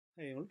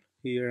Hi all.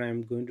 Here I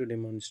am going to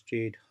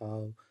demonstrate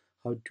how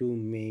to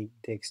make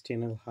the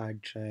external hard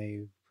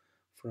drive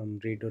from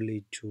read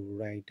only to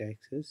write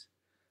access.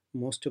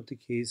 Most of the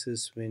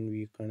cases when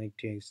we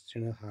connect the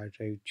external hard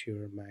drive to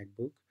your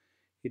MacBook,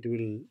 it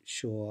will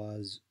show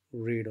us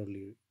read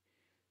only.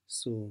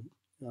 So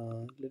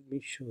let me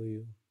show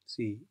you.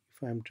 See,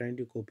 if I am trying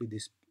to copy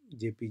this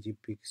JPG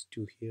pics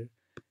to here,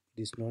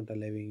 it is not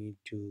allowing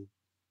it to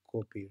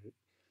copy.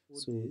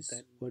 So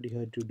that what you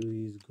have to do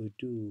is go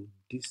to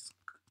disk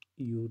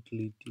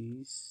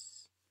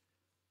utilities,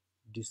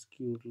 disk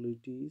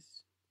utilities.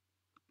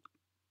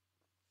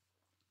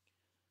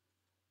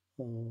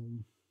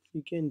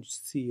 You can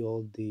see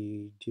all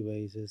the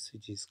devices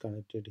which is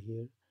connected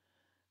here,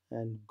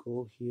 and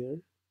go here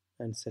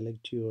and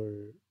select your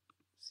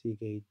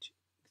Seagate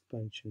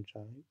expansion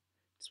drive.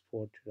 It's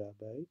 4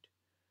 TB.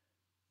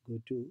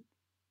 Go to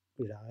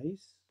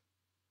Rise,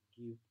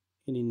 give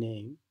any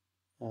name,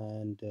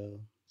 and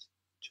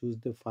choose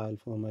the file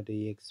format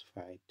ex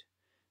file,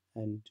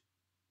 and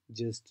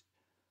just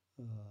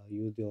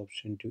use the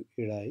option to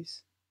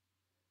erase.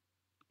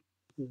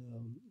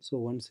 So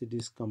once it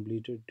is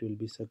completed, it will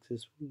be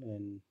successful,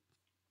 and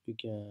you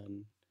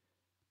can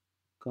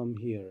come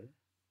here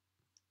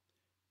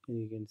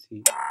and you can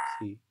see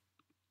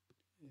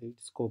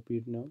it's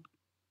copied now,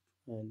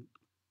 and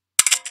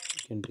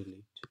you can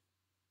delete.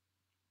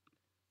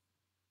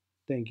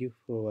 Thank you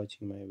for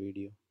watching my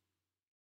video.